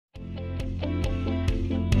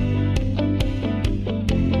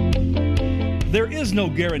There is no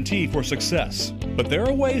guarantee for success, but there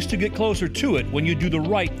are ways to get closer to it when you do the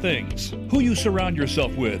right things. Who you surround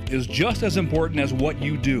yourself with is just as important as what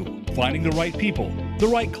you do. Finding the right people, the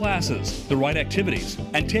right classes, the right activities,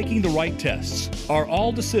 and taking the right tests are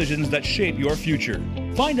all decisions that shape your future.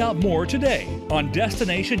 Find out more today on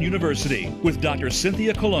Destination University with Dr.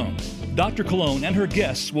 Cynthia Colon. Dr. Colon and her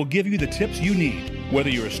guests will give you the tips you need, whether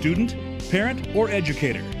you're a student, parent, or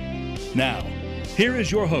educator. Now, here is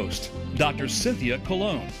your host, Dr. Cynthia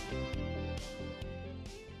Colon.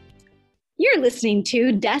 You're listening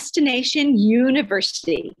to Destination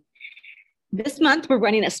University. This month, we're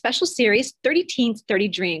running a special series, 30 Teens, 30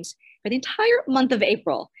 Dreams, for the entire month of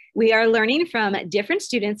April. We are learning from different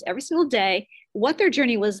students every single day what their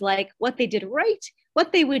journey was like, what they did right,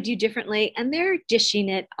 what they would do differently, and they're dishing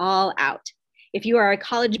it all out. If you are a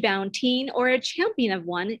college-bound teen or a champion of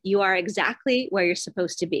one, you are exactly where you're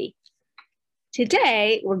supposed to be.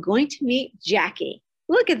 Today, we're going to meet Jackie.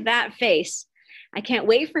 Look at that face. I can't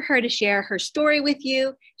wait for her to share her story with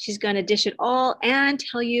you. She's going to dish it all and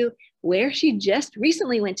tell you where she just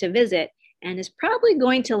recently went to visit and is probably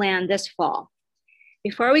going to land this fall.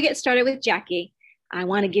 Before we get started with Jackie, I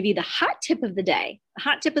want to give you the hot tip of the day. The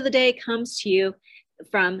hot tip of the day comes to you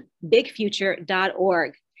from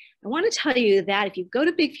bigfuture.org. I want to tell you that if you go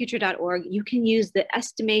to bigfuture.org, you can use the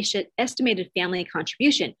estimated family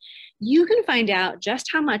contribution. You can find out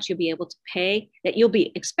just how much you'll be able to pay, that you'll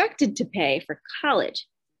be expected to pay for college.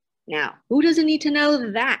 Now, who doesn't need to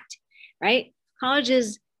know that, right? College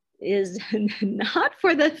is not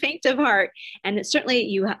for the faint of heart, and it's certainly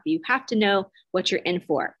you have to know what you're in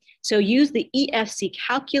for. So use the EFC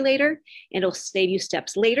calculator, and it'll save you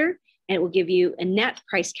steps later, and it will give you a net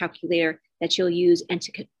price calculator that you'll use and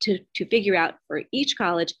to figure out for each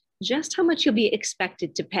college just how much you'll be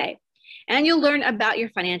expected to pay. And you'll learn about your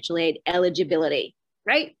financial aid eligibility,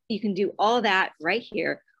 right? You can do all that right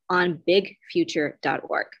here on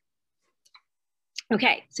bigfuture.org.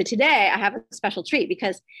 Okay, so today I have a special treat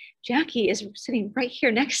because Jackie is sitting right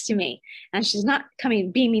here next to me and she's not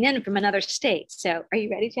beaming in from another state. So are you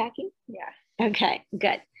ready, Jackie? Yeah. Okay,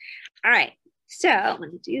 good. All right, so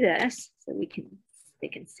let me do this so they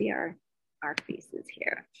can see our faces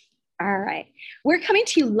here. All right, we're coming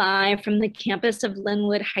to you live from the campus of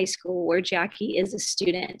Linwood High School where Jackie is a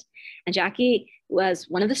student. And Jackie was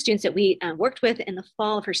one of the students that we worked with in the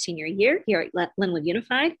fall of her senior year here at Linwood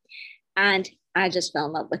Unified. And I just fell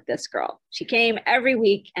in love with this girl. She came every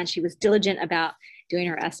week and she was diligent about doing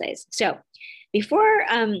her essays. So before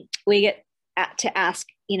we get to ask,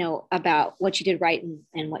 about what you did right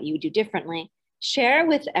and what you would do differently, share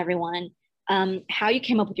with everyone how you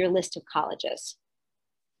came up with your list of colleges.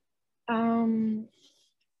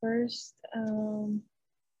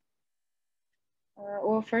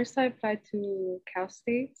 First I applied to Cal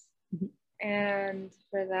State, and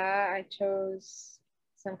for that I chose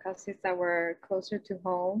some Cal States that were closer to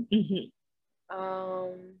home. I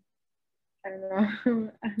don't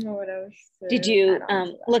know what else. Did you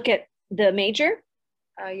look at the major?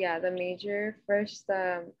 Yeah, the major. First,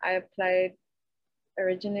 I applied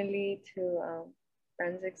originally to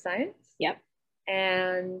forensic science. Yep.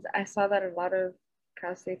 And I saw that a lot of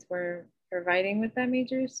Cal States were providing with that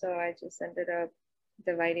major, so I just ended up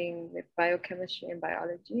dividing with biochemistry and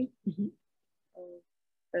biology for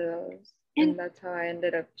those. And that's how I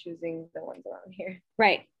ended up choosing the ones around here.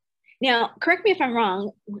 Right. Now, correct me if I'm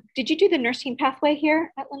wrong. Did you do the nursing pathway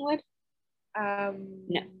here at Linwood?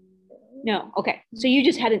 No. Okay. So you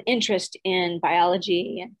just had an interest in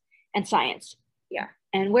biology and science. Yeah.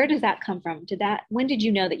 And where does that come from? When did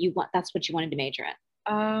you know that that's what you wanted to major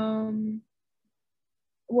in?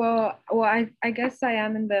 Well, I guess I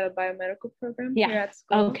am in the biomedical program here at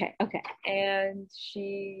school. Okay. And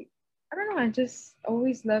I don't know, I just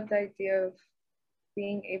always loved the idea of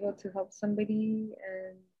being able to help somebody.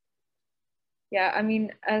 And yeah, I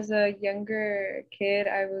mean, as a younger kid,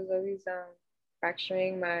 I was always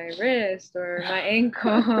fracturing my wrist or my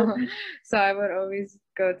ankle. So I would always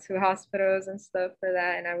go to hospitals and stuff for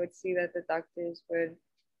that. And I would see that the doctors would,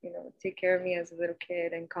 take care of me as a little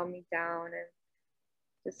kid and calm me down. And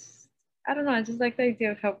just, I don't know, I just like the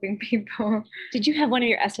idea of helping people. Did you have one of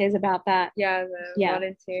your essays about that? Yeah,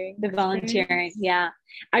 volunteering. The volunteering, yeah.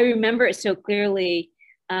 I remember it so clearly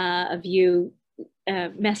of you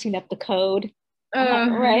messing up the code.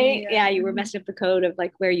 Right? Yeah, you were messing up the code of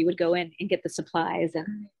like where you would go in and get the supplies.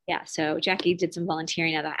 And yeah, so Jackie did some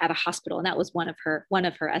volunteering at a hospital, and that was one of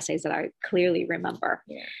her essays that I clearly remember.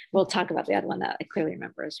 Yeah. We'll talk about the other one that I clearly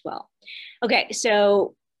remember as well. Okay,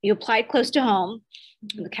 so you applied close to home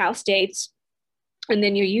in the Cal States, and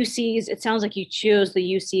then your UCs, it sounds like you chose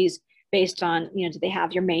the UCs based on, you know, do they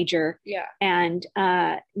have your major? Yeah. And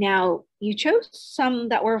now you chose some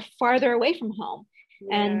that were farther away from home.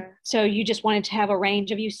 Yeah. And so you just wanted to have a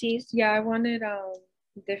range of UCs? Yeah, I wanted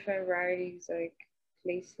different varieties, like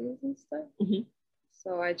places and stuff. Mhm.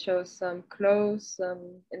 So I chose some close,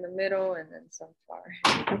 some in the middle, and then some far.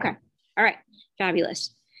 Okay. All right.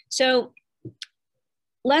 Fabulous. So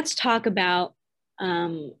let's talk about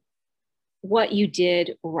what you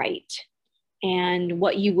did right and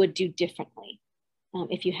what you would do differently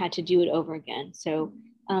if you had to do it over again. So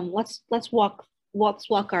let's walk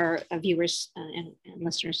our viewers and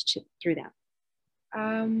listeners through that.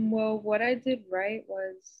 Well, what I did right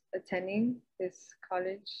was attending this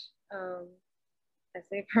college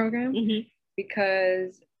essay program,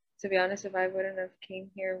 because to be honest, if I wouldn't have came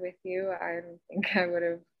here with you, I don't think I would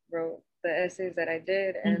have wrote the essays that I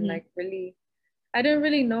did. And like really, I didn't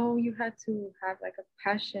really know you had to have like a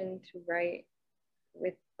passion to write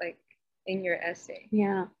with like in your essay.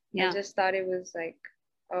 Yeah. I just thought it was like,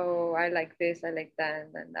 oh, I like this, I like that,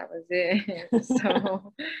 and then that was it.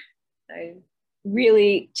 So I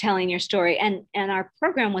really telling your story, and our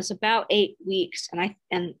program was about 8 weeks, and I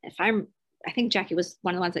think Jackie was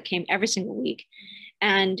one of the ones that came every single week.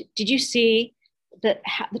 And did you see the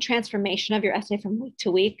transformation of your essay from week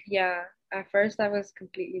to week? Yeah, at first I was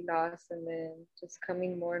completely lost, and then just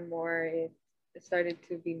coming more and more, it started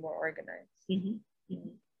to be more organized.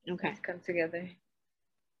 Okay. It's come together.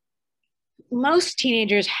 Most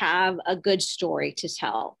teenagers have a good story to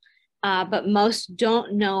tell, but most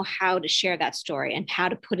don't know how to share that story and how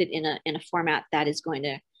to put it in a format that is going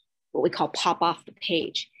to, what we call, pop off the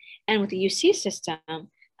page. And with the UC system,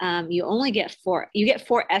 you only get four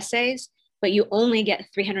essays, but you only get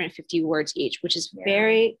 350 words each, which is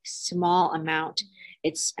very small amount.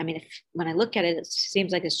 It's, I mean, when I look at it, it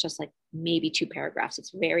seems like it's just like maybe 2 paragraphs.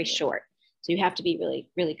 It's very short. So you have to be really,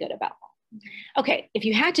 really good about that. Okay, if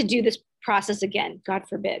you had to do this process again, God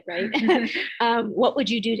forbid, right? What would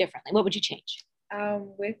you do differently? What would you change?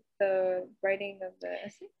 With the writing of the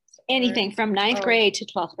essays? Anything from 9th grade to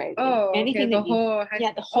 12th grade. Oh, anything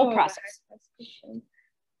okay. the whole process.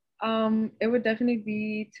 It would definitely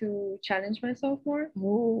be to challenge myself more.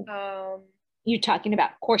 You're talking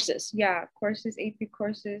about courses? Yeah, courses, AP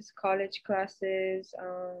courses, college classes.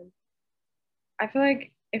 I feel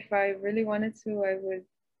like if I really wanted to, I would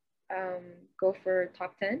go for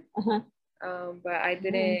top 10. But I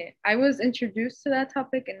didn't. I was introduced to that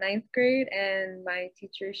topic in 9th grade, and my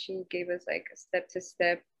teacher, she gave us like a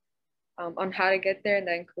step-to-step on how to get there, and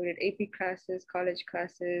that included AP classes, college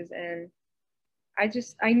classes, and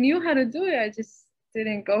I knew how to do it. I just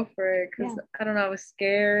didn't go for it because I don't know, I was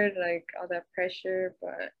scared, like all that pressure,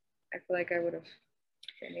 but I feel like I would have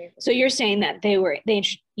been able. So you're saying that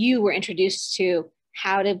you were introduced to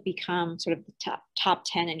how to become sort of the top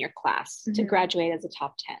 10 in your class, to graduate as a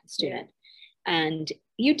top 10 student. And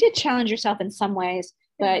you did challenge yourself in some ways,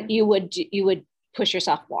 but you would push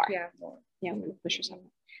yourself more. More. Push yourself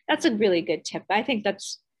more. That's a really good tip. I think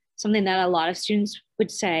that's something that a lot of students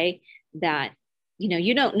would say, that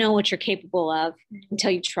you don't know what you're capable of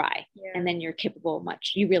until you try, and then you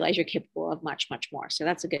realize you're capable of much, much more. So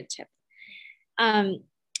that's a good tip.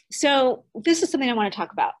 So this is something I want to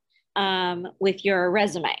talk about with your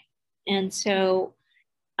resume. And so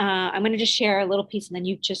I'm going to just share a little piece, and then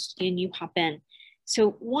you hop in.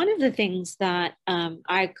 So one of the things that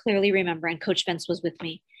I clearly remember, and Coach Vince was with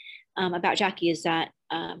me about Jackie, is that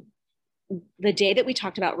the day that we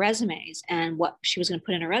talked about resumes and what she was going to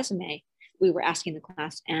put in her resume, we were asking the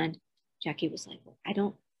class, and Jackie was like, well, I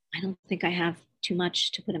don't think I have too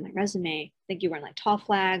much to put in my resume. I think you were in like tall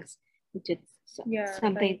flags. You did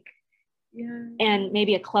something. And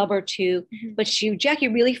maybe a club or two, but Jackie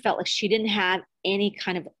really felt like she didn't have any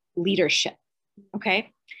kind of leadership.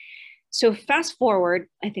 Okay. So fast forward,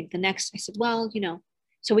 I think I said, well,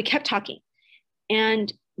 so we kept talking,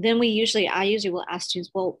 and then I usually will ask students,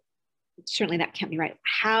 well, certainly that can't be right.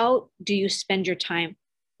 How do you spend your time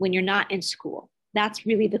when you're not in school? That's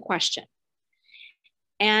really the question.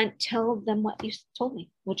 And tell them what you told me,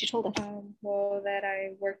 what you told us. Well, that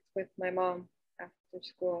I worked with my mom after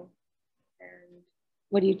school. And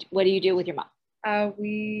what do you do with your mom?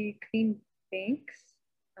 We clean banks.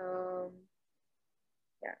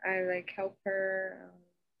 I like help her.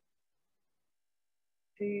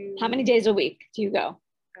 How many days a week do you go?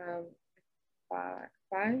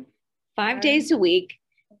 5. 5 days a week.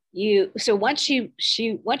 So once you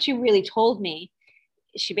really told me,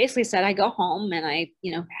 she basically said, I go home and I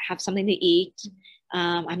have something to eat.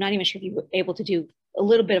 I'm not even sure if you were able to do a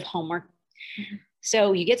little bit of homework.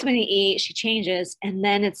 So you get something to eat, she changes, and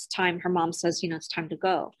then it's time. Her mom says, it's time to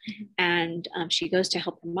go. And she goes to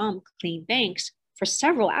help her mom clean banks for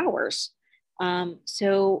several hours. And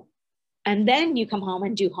then you come home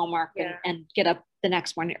and do homework and get up the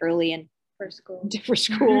next morning early and for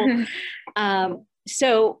school.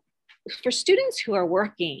 So for students who are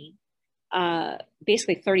working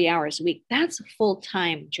basically 30 hours a week, that's a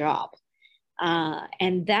full-time job.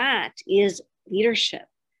 And that is leadership.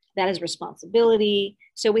 That is responsibility.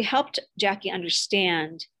 So we helped Jackie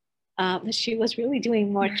understand that she was really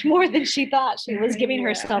doing much more than she thought she was giving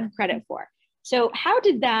herself credit for. So how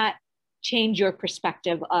did that change your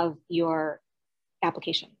perspective of your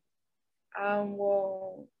application?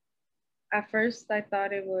 Well, at first I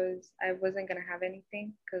thought I wasn't going to have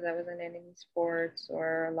anything because I wasn't in any sports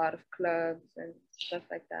or a lot of clubs and stuff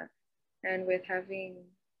like that. And with having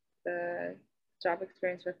the job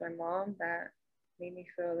experience with my mom, that made me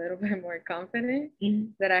feel a little bit more confident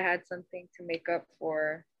that I had something to make up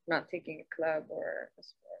for not taking a club or a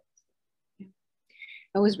sport.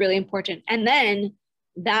 It was really important. And then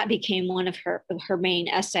that became one of her main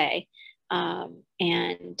essay.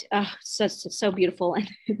 And so beautiful. And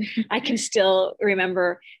I can still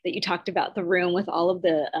remember that you talked about the room with all of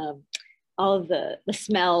the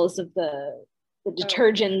smells of the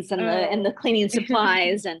detergents and the cleaning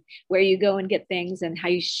supplies and where you go and get things, and how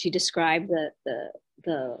she described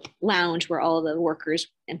the lounge where all the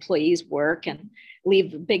employees work and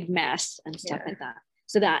leave a big mess and stuff like that.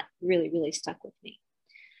 So that really, really stuck with me.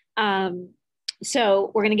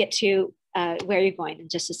 So we're going to get to where you're going in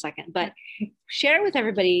just a second, but share with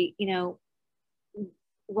everybody,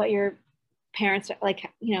 what your parents are like,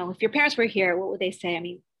 if your parents were here, what would they say? I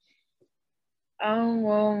mean,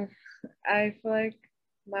 well, I feel like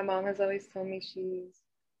my mom has always told me she's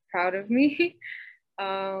proud of me.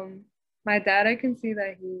 My dad, I can see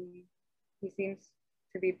that he seems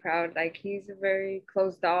to be proud. Like, he's a very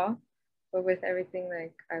closed off, but with everything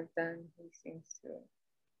like I've done, he seems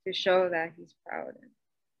to show that he's proud.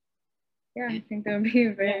 And I think they'll be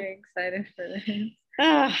very excited for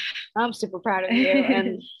this. I'm super proud of you,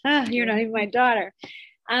 and you're not even my daughter.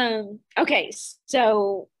 Okay,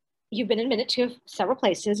 so you've been admitted to several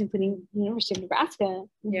places, including University of Nebraska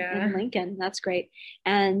in Lincoln. That's great.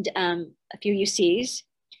 And a few UCs.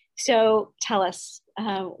 So tell us,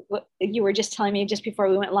 what you were just telling me just before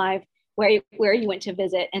we went live, where you went to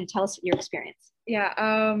visit, and tell us your experience.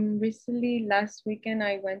 Yeah, recently, last weekend,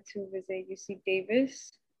 I went to visit UC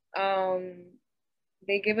Davis.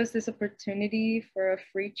 They gave us this opportunity for a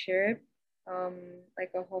free trip,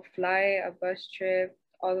 like a whole flight, a bus trip,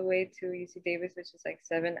 all the way to UC Davis, which is like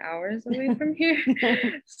 7 hours away from here.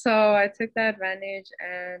 So I took that advantage,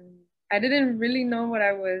 and I didn't really know what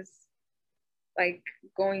I was like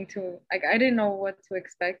going to, like, I didn't know what to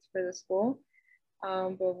expect for the school.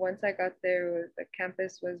 But once I got there, the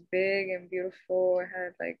campus was big and beautiful. It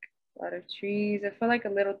had like a lot of trees. It felt like a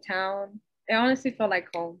little town. It honestly felt like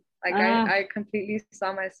home. Like I completely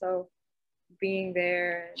saw myself being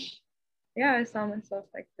there. And yeah, I saw myself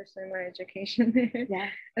like pursuing my education there. Yeah.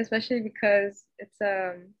 Especially because it's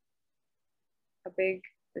a big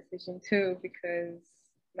decision too, because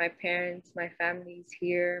my parents, my family's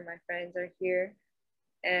here, my friends are here.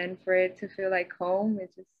 And for it to feel like home,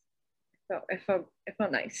 it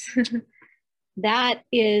felt nice. That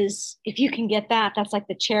is, if you can get that, that's like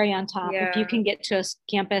the cherry on top. If you can get to a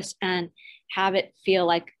campus and have it feel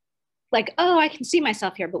like, oh, I can see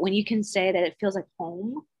myself here. But when you can say that it feels like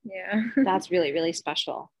home, that's really, really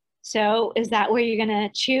special. So is that where you're going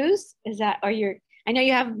to choose? I know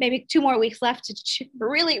you have maybe 2 more weeks left to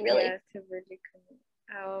really. Yeah, to really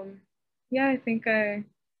commit. I think I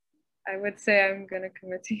would say I'm going to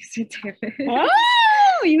commit to UC Davis.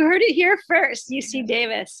 Oh, you heard it here first, UC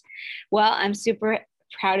Davis. Well, I'm super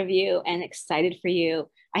proud of you and excited for you.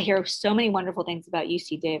 I hear so many wonderful things about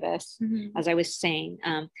UC Davis. As I was saying,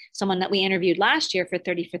 someone that we interviewed last year for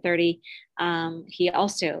 30 for 30, he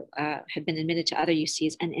also had been admitted to other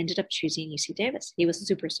UCs and ended up choosing UC Davis. He was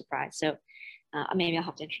super surprised. So maybe I'll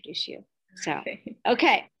have to introduce you. So,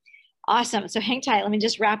 okay, awesome. So hang tight. Let me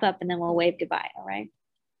just wrap up and then we'll wave goodbye. All right.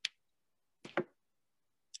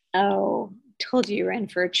 Oh, told you were in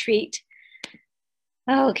for a treat.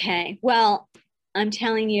 Okay, well, I'm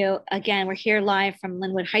telling you, again, we're here live from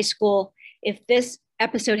Linwood High School. If this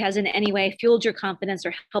episode has in any way fueled your confidence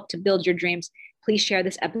or helped to build your dreams, please share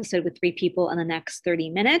this episode with 3 people in the next 30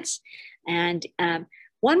 minutes. And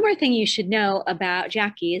one more thing you should know about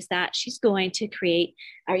Jackie is that she's going to create,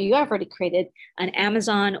 or you have already created, an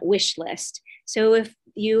Amazon wish list. So if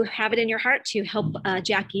you have it in your heart to help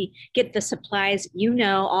Jackie get the supplies. You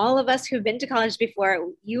know, all of us who've been to college before,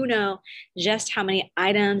 you know just how many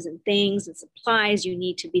items and things and supplies you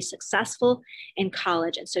need to be successful in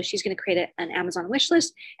college. And so she's going to create an Amazon wish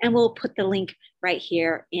list, and we'll put the link right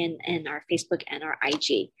here in our Facebook and our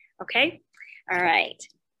IG. Okay. All right.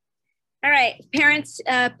 All right, parents,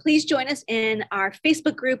 please join us in our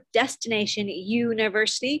Facebook group, Destination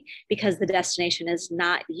University, because the destination is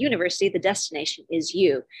not the university, the destination is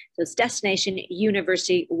you. So it's Destination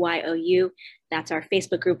University, YOU. That's our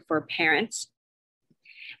Facebook group for parents.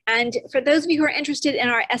 And for those of you who are interested in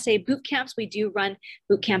our essay boot camps, we do run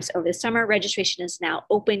boot camps over the summer. Registration is now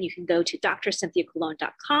open. You can go to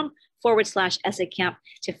drcynthiacolon.com/essay camp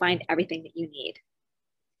to find everything that you need.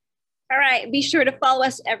 All right, be sure to follow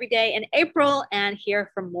us every day in April and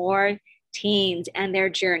hear from more teens and their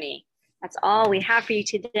journey. That's all we have for you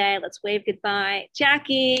today. Let's wave goodbye.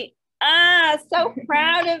 Jackie, so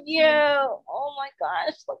proud of you. Oh my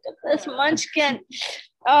gosh, look at this munchkin.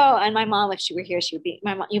 Oh, and my mom, if she were here, she would be,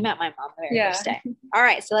 you met my mom the very first day. All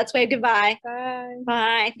right, so let's wave goodbye. Bye.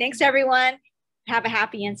 Bye. Thanks, everyone. Have a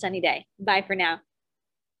happy and sunny day. Bye for now.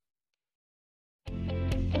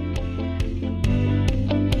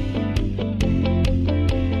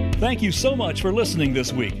 Thank you so much for listening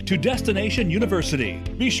this week to Destination University.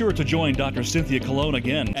 Be sure to join Dr. Cynthia Colon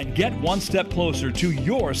again and get one step closer to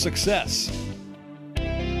your success.